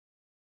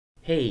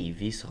Hey,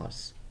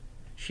 Vsauce.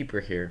 Sheeper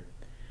here.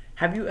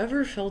 Have you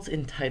ever felt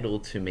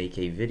entitled to make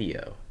a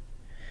video?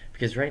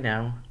 Because right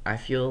now, I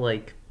feel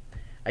like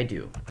I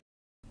do.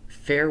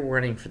 Fair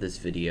warning for this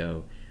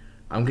video,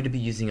 I'm going to be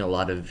using a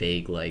lot of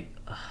vague language.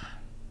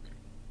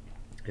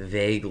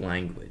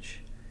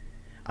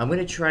 I'm going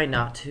to try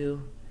not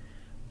to,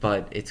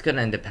 but it's going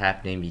to end up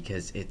happening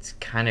because it's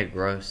kind of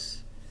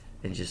gross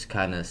and just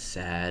kind of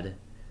sad.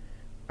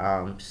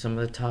 Some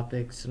of the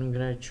topics that I'm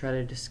going to try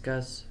to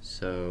discuss,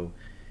 so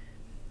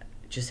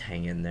just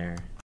hang in there.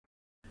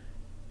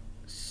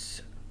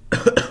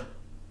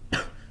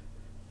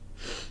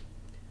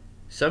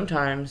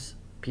 Sometimes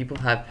people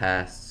have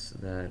pasts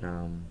that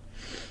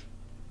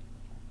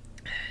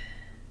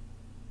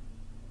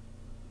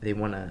they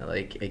want to,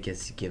 I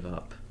guess, give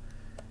up.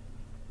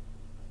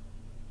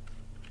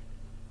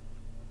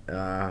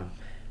 And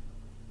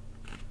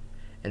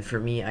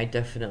for me, I'm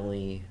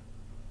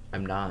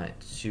not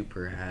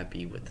super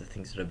happy with the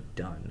things that I've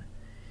done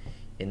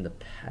in the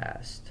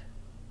past.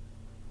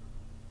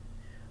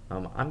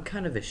 I'm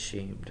kind of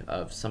ashamed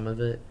of some of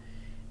it,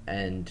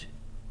 and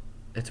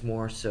it's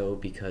more so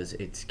because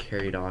it's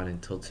carried on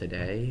until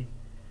today,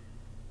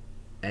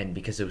 and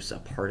because it was a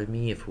part of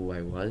me of who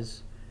I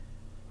was,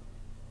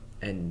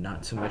 and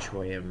not so much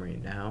who I am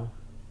right now.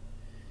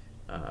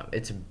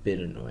 It's a bit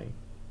annoying.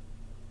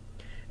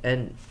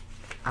 And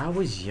I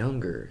was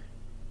younger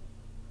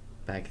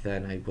back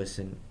then. I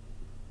wasn't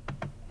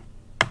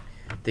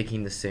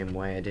thinking the same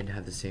way. I didn't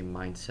have the same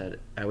mindset.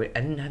 I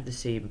didn't have the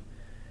same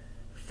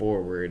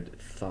forward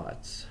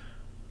thoughts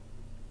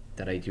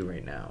that I do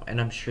right now, and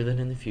I'm sure that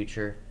in the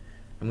future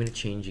I'm going to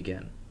change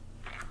again.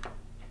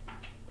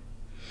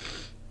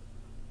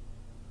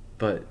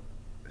 But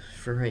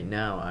for right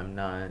now, I'm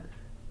not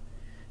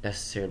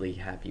necessarily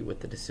happy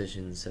with the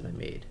decisions that I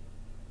made.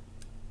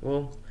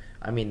 Well,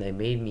 I mean, they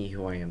made me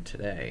who I am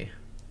today,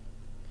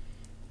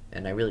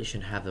 and I really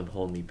shouldn't have them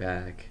hold me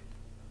back,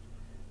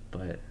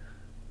 but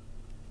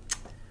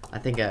I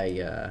think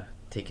I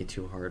take it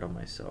too hard on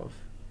myself.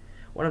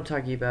 What I'm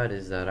talking about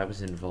is that I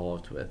was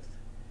involved with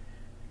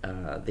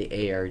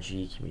the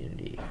ARG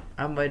community.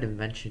 I might have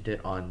mentioned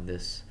it on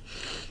this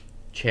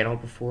channel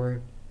before,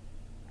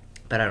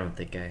 but I don't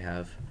think I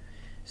have.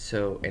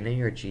 So an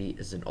ARG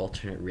is an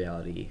alternate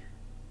reality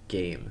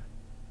game.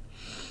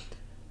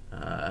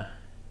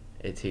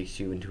 It takes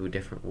you into a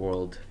different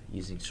world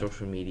using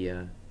social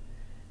media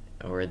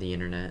or the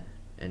internet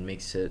and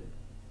makes it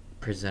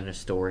present a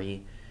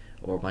story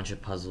or a bunch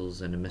of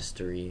puzzles and a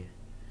mystery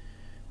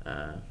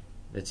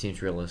that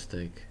seems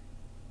realistic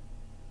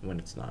when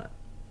it's not.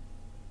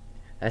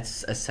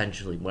 That's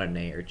essentially what an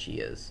ARG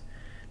is.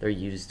 They're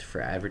used for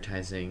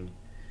advertising,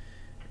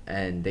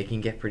 and they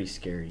can get pretty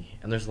scary.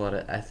 And there's a lot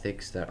of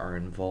ethics that are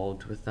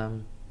involved with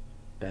them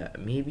that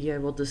maybe I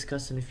will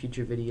discuss in a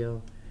future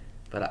video,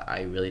 but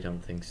I really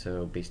don't think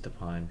so based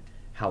upon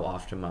how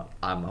often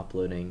I'm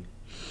uploading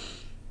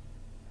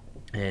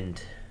and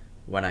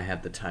when I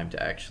have the time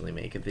to actually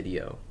make a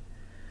video.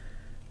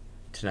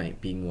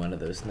 Tonight being one of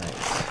those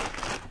nights.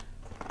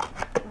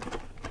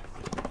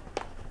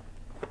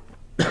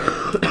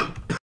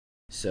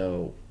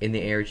 So, in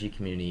the ARG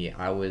community,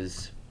 I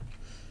was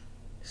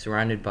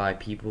surrounded by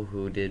people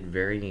who did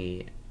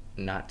very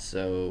not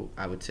so,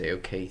 I would say,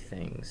 okay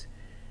things.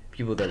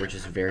 People that were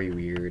just very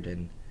weird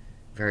and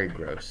very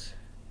gross.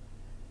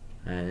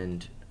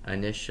 And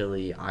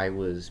initially, I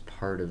was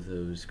part of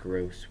those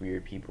gross,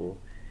 weird people.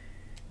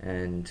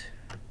 And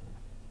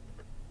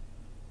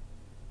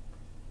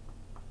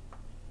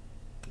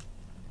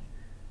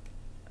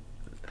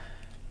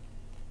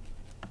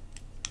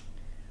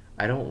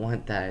I don't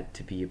want that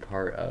to be a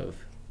part of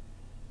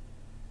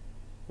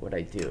what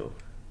I do.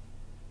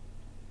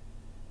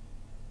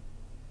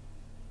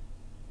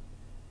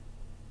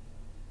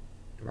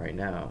 Right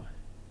now,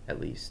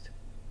 at least.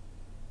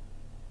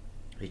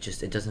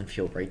 It doesn't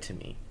feel right to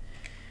me.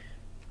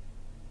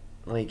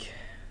 Like,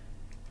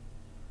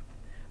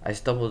 I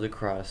stumbled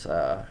across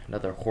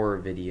another horror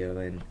video,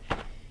 and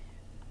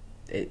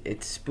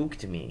it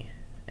spooked me.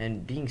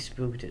 And being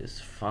spooked is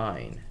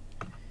fine.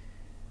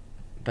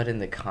 But in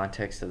the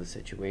context of the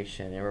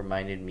situation, it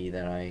reminded me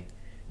that I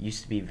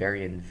used to be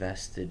very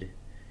invested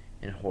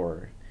in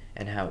horror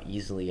and how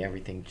easily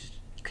everything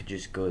could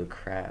just go to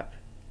crap.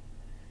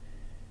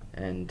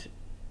 And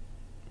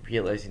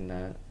realizing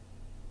that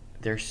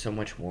there's so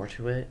much more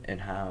to it,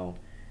 and how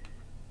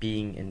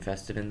being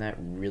invested in that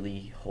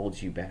really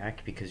holds you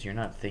back because you're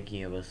not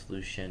thinking of a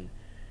solution,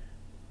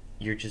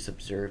 you're just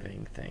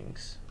observing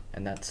things.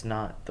 And that's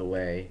not the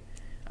way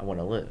I want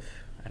to live.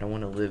 I don't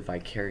want to live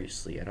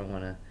vicariously. I don't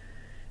want to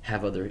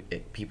have other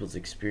people's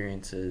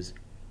experiences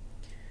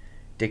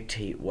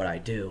dictate what I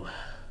do.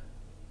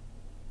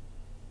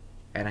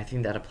 And I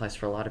think that applies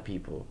for a lot of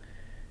people.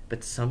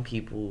 But some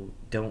people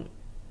don't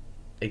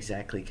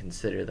exactly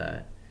consider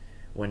that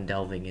when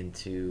delving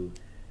into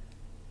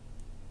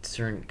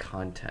certain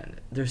content.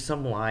 There's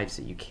some lives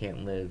that you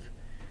can't live,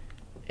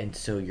 and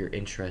so you're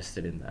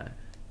interested in that.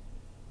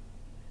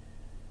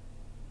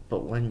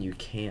 But when you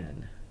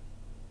can,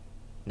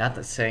 not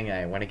that saying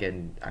I want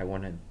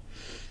to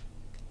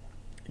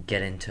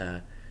get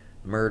into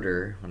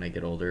murder when I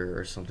get older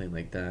or something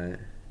like that.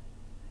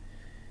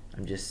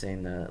 I'm just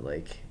saying that,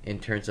 like, in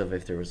terms of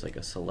if there was like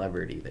a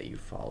celebrity that you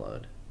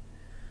followed.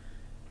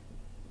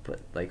 But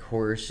like,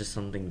 horror is just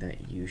something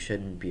that you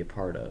shouldn't be a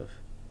part of.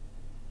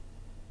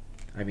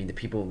 I mean, the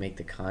people who make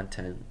the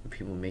content, the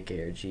people who make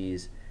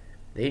ARGs,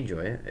 they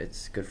enjoy it.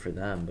 It's good for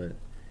them, but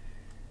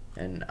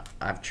and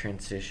I've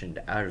transitioned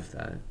out of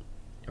that,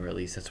 or at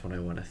least that's what I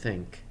want to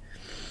think.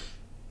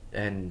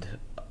 And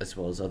as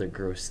well as other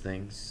gross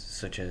things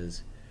such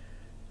as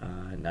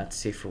not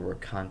safe for work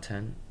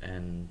content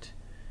and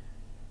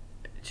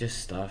just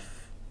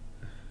stuff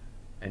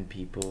and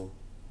people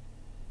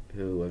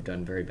who have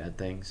done very bad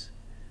things.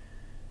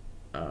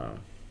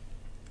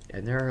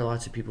 And there are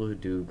lots of people who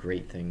do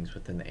great things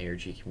within the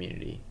ARG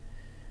community,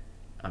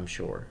 I'm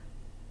sure.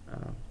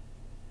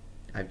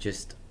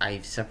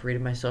 I've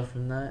separated myself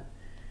from that,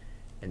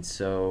 and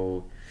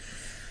so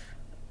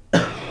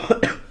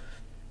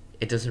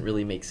it doesn't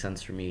really make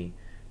sense for me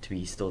to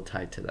be still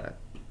tied to that.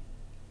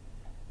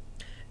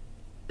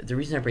 The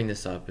reason I bring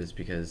this up is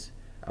because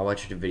I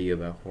watched a video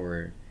about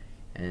horror,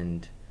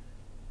 and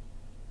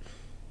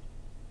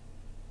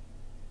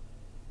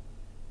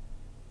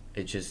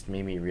it just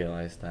made me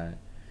realize that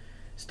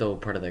still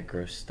part of that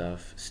gross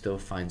stuff still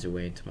finds a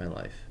way into my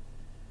life,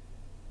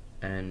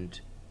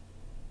 and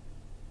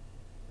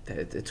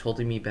that it's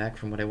holding me back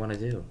from what I want to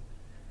do,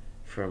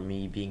 from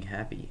me being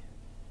happy.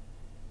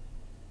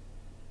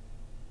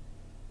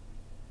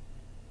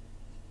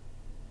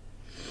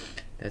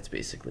 That's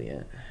basically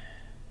it.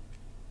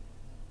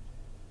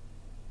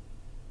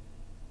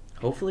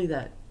 Hopefully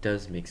that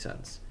does make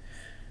sense.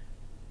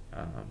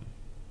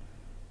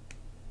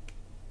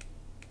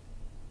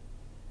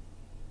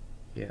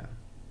 Yeah.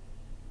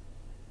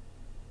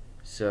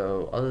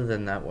 So, other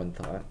than that one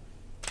thought,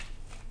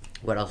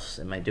 what else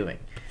am I doing?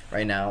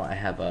 Right now, I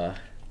have a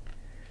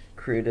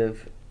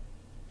creative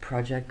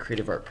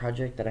art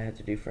project that I had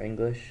to do for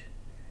English.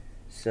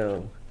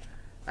 So,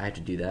 I had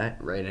to do that,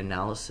 write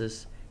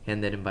analysis,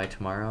 hand that in by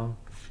tomorrow.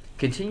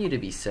 Continue to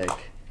be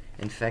sick,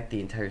 infect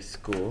the entire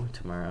school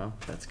tomorrow.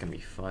 That's gonna be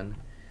fun.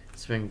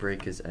 Spring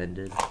break is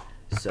ended,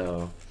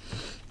 so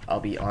I'll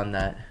be on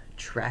that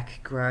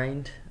track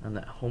grind, on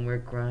that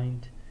homework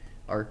grind,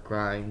 art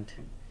grind,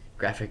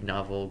 graphic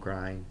novel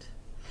grind,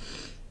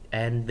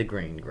 and the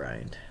grain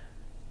grind.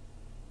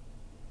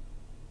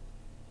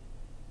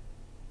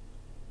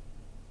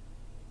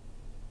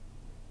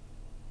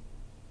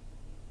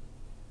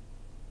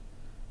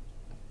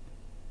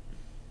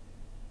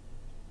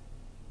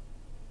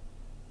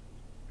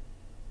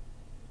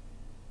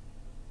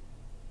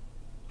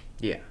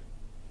 Yeah.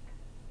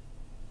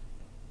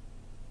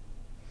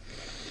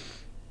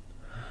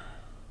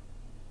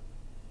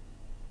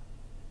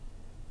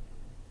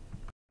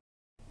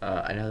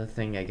 Another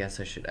thing I guess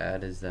I should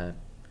add is that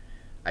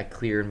I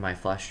cleared my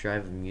flash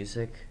drive of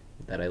music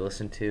that I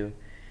listened to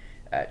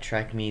at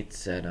track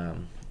meets, at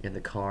in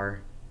the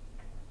car,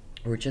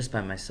 or just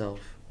by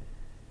myself.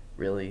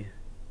 Really,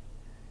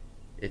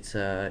 I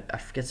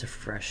think it's a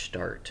fresh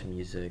start to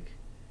music,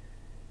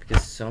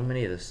 because so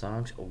many of the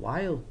songs,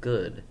 while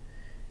good,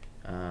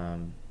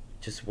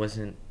 just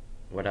wasn't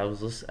what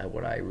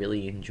what I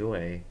really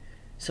enjoy.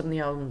 Some of the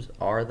albums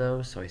are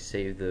though, so I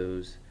save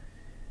those.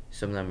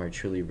 Some of them are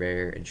truly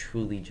rare and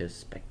truly just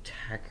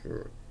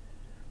spectacular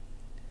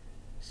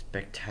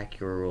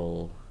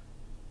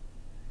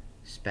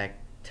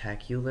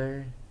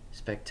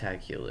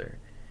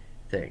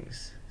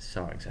things.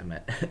 Songs, I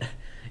meant.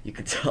 You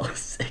could tell I was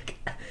sick.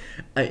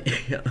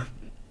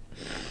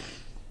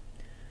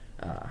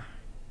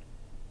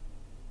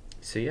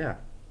 So yeah,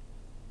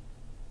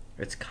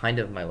 it's kind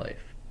of my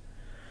life.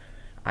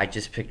 I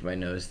just picked my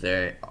nose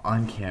there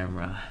on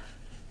camera.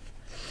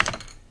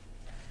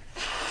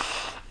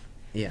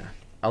 Yeah,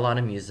 a lot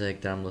of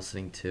music that I'm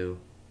listening to.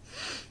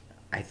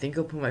 I think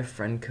I'll put my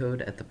friend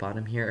code at the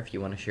bottom here if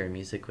you want to share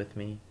music with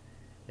me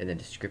in the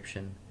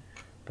description.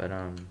 But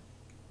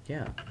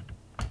yeah.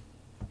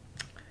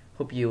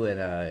 Hope you would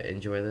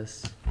enjoy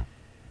this.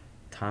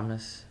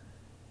 Thomas.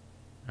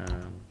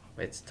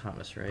 It's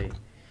Thomas, right?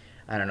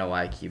 I don't know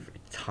why I keep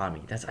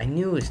Tommy. I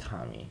knew it was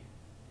Tommy.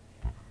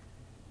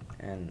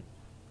 And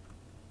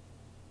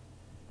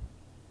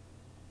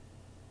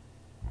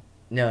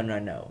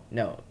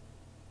no.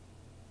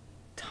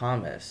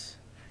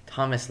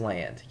 Thomas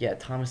Land. Yeah,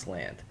 Thomas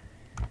Land.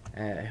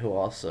 Who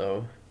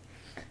also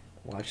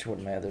watched one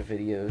of my other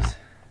videos.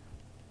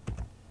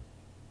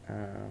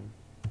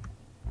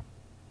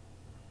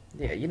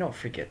 Yeah, you don't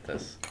forget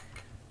this.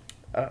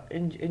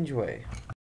 Enjoy.